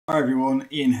Hi everyone,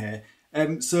 Ian here.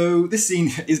 So this scene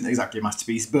isn't exactly a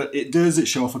masterpiece, but it does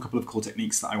show off a couple of cool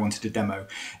techniques that I wanted to demo.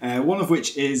 One of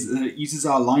which is that it uses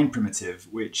our line primitive,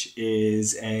 which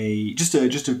is just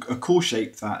a cool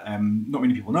shape that not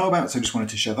many people know about, so I just wanted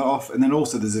to show that off. And then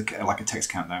also there's like a text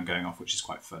countdown going off, which is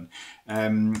quite fun.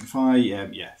 If I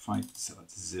set that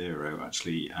to 0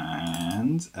 actually,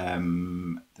 and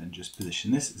then just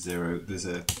position this 0, there's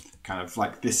a kind of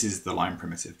like, this is the line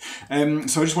primitive.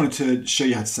 So I just wanted to show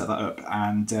you how to set that up,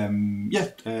 and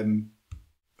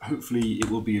hopefully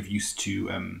it will be of use to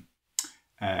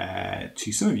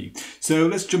some of you. So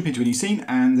let's jump into a new scene,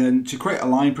 and then to create a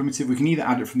line primitive, we can either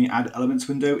add it from the Add Elements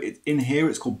window. In here,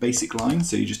 it's called Basic Line,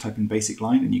 so you just type in Basic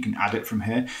Line and you can add it from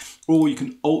here, or you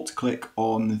can Alt-click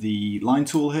on the Line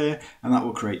tool here, and that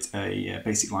will create a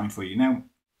basic line for you. Now,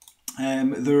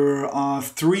 there are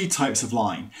 3 types of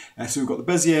line. So we've got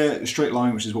the bezier, straight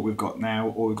line, which is what we've got now,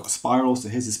 or we've got a spiral. So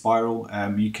here's a spiral.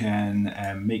 You can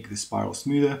make the spiral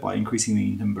smoother by increasing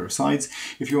the number of sides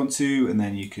if you want to, and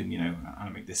then you can,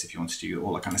 animate this if you want to do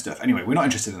all that kind of stuff. Anyway, we're not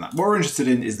interested in that. What we're interested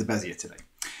in is the bezier today.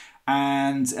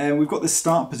 And we've got the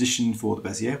start position for the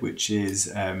bezier, which is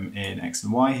in X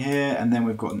and Y here, and then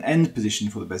we've got an end position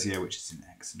for the bezier, which is in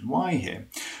X and Y here.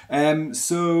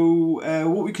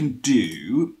 What we can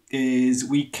do is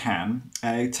we can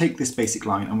take this basic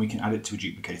line and we can add it to a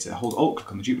duplicator. Hold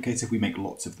Alt-click on the duplicator, we make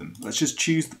lots of them. Let's just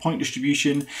choose the point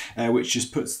distribution, which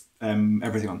just puts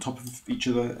everything on top of each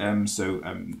other.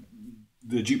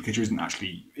 The duplicator isn't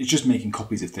actually, it's just making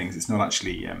copies of things, it's not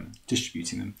actually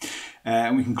distributing them.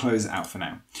 And we can close it out for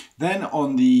now. Then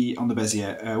on the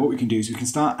bezier, what we can do is we can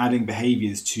start adding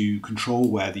behaviors to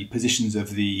control where the positions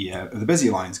of the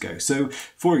bezier lines go. So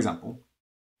for example,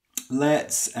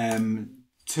 let's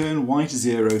turn Y to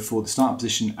 0 for the start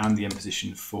position and the end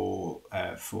position for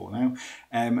now.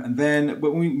 And then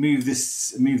when we move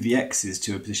the X's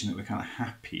to a position that we're kind of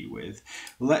happy with,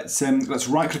 let's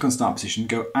right click on start position,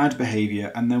 go add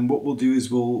behavior, and then what we'll do is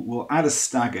we'll add a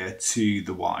stagger to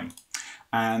the Y.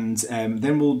 And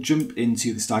then we'll jump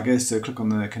into the stagger, so click on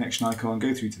the connection icon,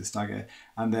 go through to the stagger,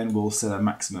 and then we'll set a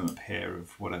maximum up here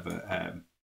of whatever,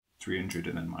 300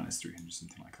 and then minus 300,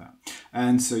 something like that.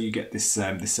 And so you get this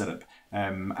this setup.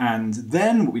 And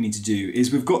then what we need to do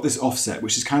is we've got this offset,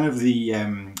 which is kind of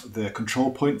the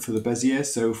control point for the bezier.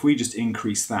 So if we just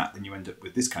increase that, then you end up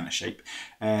with this kind of shape.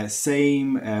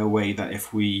 Same way that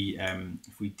if we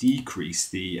decrease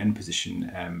the end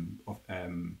position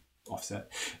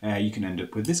offset, you can end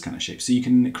up with this kind of shape. So you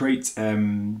can create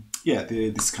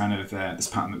this kind of this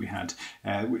pattern that we had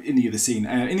in the other scene.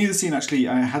 In the other scene, actually,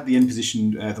 I had the end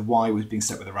position, the Y was being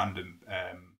set with a random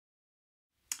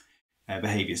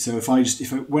behavior. So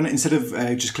instead of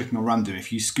just clicking on random,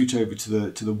 if you scoot over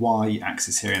to the Y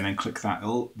axis here and then click that,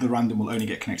 the random will only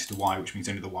get connected to Y, which means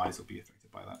only the Y's will be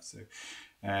affected by that. So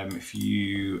if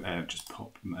you just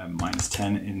pop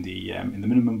 -10 in the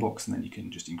minimum box, and then you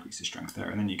can just increase the strength there,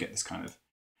 and then you get this kind of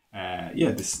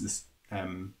this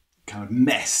kind of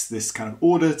mess, this kind of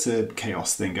order to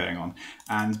chaos thing going on.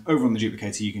 And over on the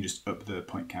duplicator, you can just up the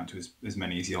point count to as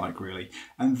many as you like, really.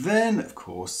 And then, of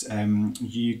course,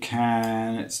 you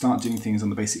can start doing things on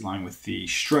the basic line with the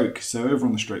stroke. So over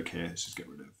on the stroke here, let's just get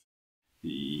rid of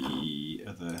the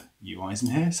other UIs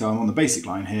in here. So I'm on the basic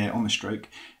line here on the stroke.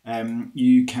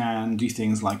 You can do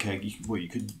things like, you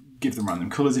could give them random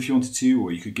colors if you wanted to,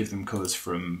 or you could give them colors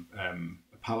from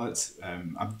palette.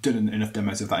 I've done enough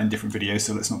demos of that in different videos,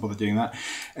 so let's not bother doing that.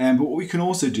 But what we can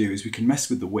also do is we can mess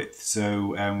with the width.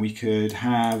 So we could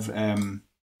have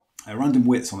random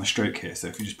widths on the stroke here. So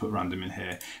if you just put random in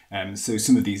here, so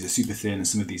some of these are super thin and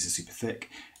some of these are super thick.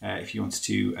 If you wanted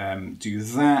to do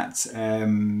that,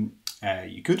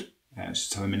 you could.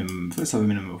 Just have a minimum. Let's have a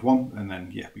minimum of 1, and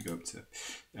then we go up to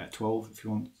 12 if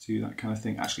you want to do that kind of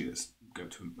thing. Actually, let's go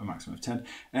to a maximum of 10.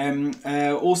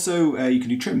 Also, you can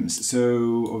do trims.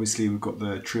 So obviously we've got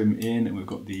the trim in and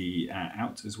we've got the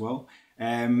out as well.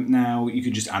 Now you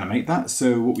could just animate that.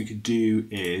 So what we could do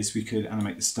is we could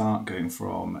animate the start going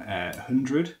from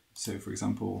 100. So for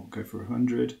example, go for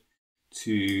 100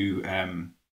 to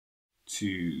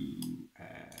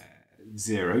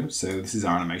 0. So this is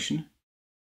our animation,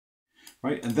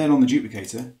 right? And then on the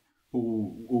duplicator,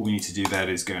 all we need to do there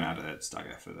is go and add a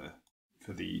stagger for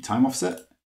the time offset,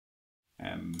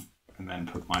 and then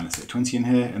put -20 in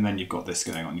here, and then you've got this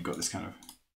going on. You've got this kind of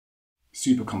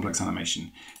super complex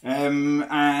animation,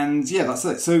 and yeah, that's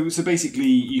it. So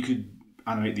basically, you could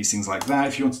animate these things like that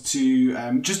if you wanted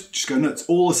to. Just go nuts.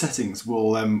 All the settings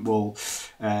will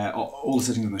all the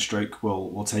settings on the stroke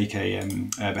will take a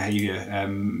behavior.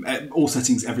 All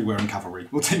settings everywhere in Cavalry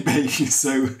will take behaviors.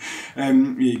 So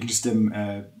you can just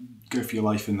go for your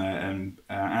life in there,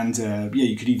 and yeah,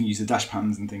 you could even use the dash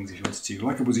patterns and things if you wanted to,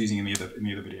 like I was using in the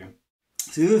other video.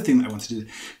 So the other thing that I wanted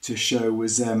to show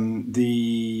was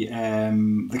the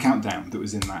countdown that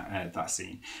was in that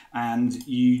scene, and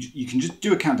you can just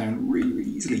do a countdown really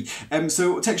easily.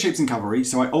 So text shapes in Cavalry.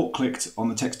 So I alt clicked on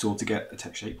the text tool to get a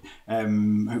text shape.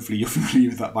 Hopefully you're familiar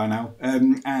with that by now.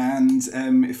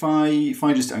 If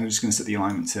I just, I'm just going to set the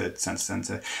alignment to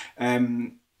center,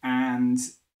 and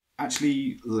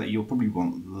actually, you'll probably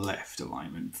want left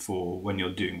alignment for when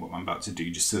you're doing what I'm about to do,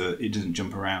 just so that it doesn't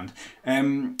jump around.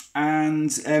 In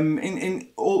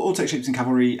all text shapes in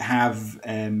Cavalry have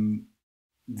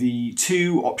the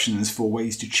two options for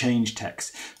ways to change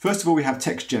text. First of all, we have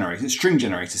string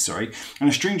generator, sorry, and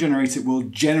a string generator will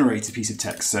generate a piece of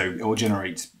text. So it will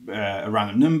generate a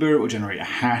random number, it will generate a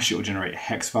hash, it will generate a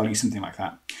hex value, something like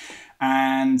that.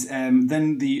 And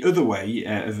then the other way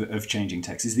of changing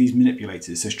text is these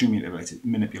manipulators, so string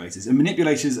manipulators. And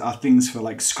manipulators are things for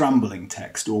like scrambling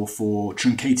text or for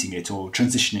truncating it or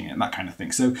transitioning it and that kind of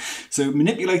thing. So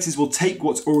manipulators will take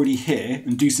what's already here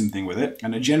and do something with it,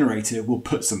 and a generator will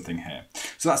put something here.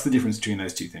 So that's the difference between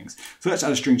those two things. So let's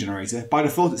add a string generator. By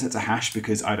default, it sets a hash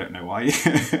because I don't know why.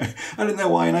 I don't know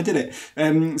why, and I did it.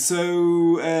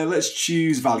 Let's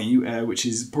choose value, which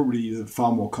is probably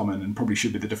far more common and probably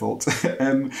should be the default.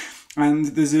 And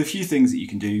there's a few things that you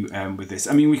can do with this.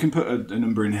 I mean, we can put a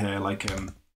number in here like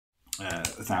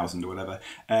 1,000 or whatever,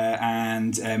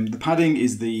 and the padding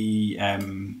is the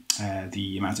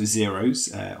amount of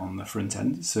zeros on the front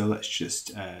end. So let's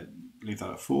just leave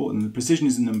that at 4, and the precision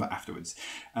is the number afterwards.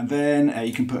 And then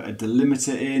you can put a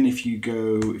delimiter in if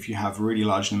you have really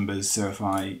large numbers. So if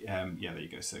I yeah, there you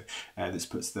go. So this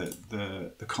puts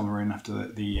the comma in after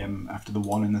the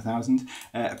 1 in the 1,000.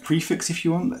 A prefix if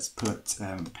you want. Let's put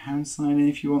a pound sign in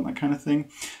if you want, that kind of thing.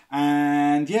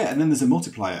 And yeah, and then there's a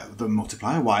multiplier. The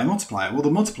multiplier. Why a multiplier? Well, the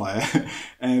multiplier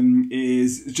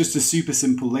is just a super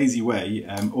simple, lazy way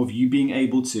of you being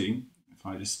able to. If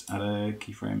I just add a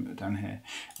keyframe down here,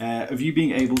 of you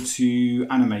being able to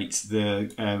animate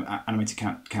the animated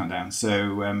countdown.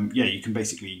 So yeah, you can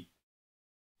basically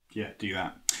do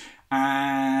that,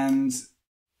 and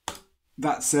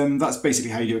that's basically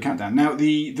how you do a countdown. Now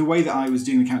the way that I was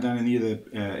doing the countdown in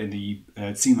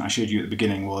the scene that I showed you at the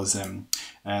beginning was,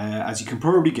 as you can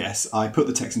probably guess, I put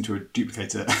the text into a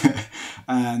duplicator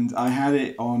and I had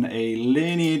it on a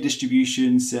linear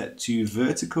distribution set to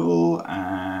vertical,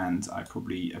 and I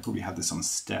probably had this on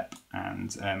step,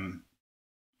 and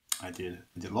I did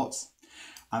lots.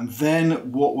 And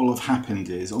then what will have happened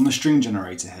is, on the string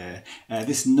generator here,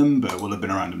 this number will have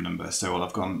been a random number. So I'll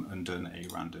have gone and done a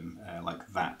random like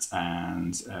that.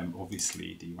 And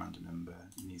obviously the random number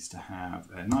needs to have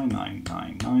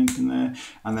 9999 in there.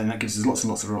 And then that gives us lots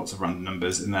and lots of random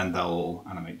numbers, and then they'll all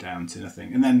animate down to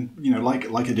nothing. And then, you know, like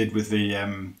I did with the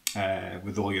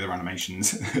with all the other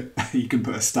animations, you can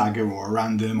put a stagger or a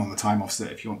random on the time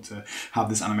offset if you want to have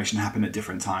this animation happen at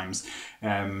different times.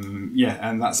 Yeah,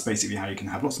 and that's basically how you can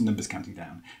have lots of numbers counting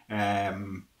down.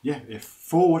 Yeah, if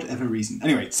for whatever reason.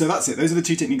 Anyway, so that's it. Those are the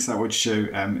two techniques that I wanted to show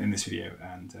in this video,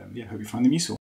 and yeah, hope you find them useful.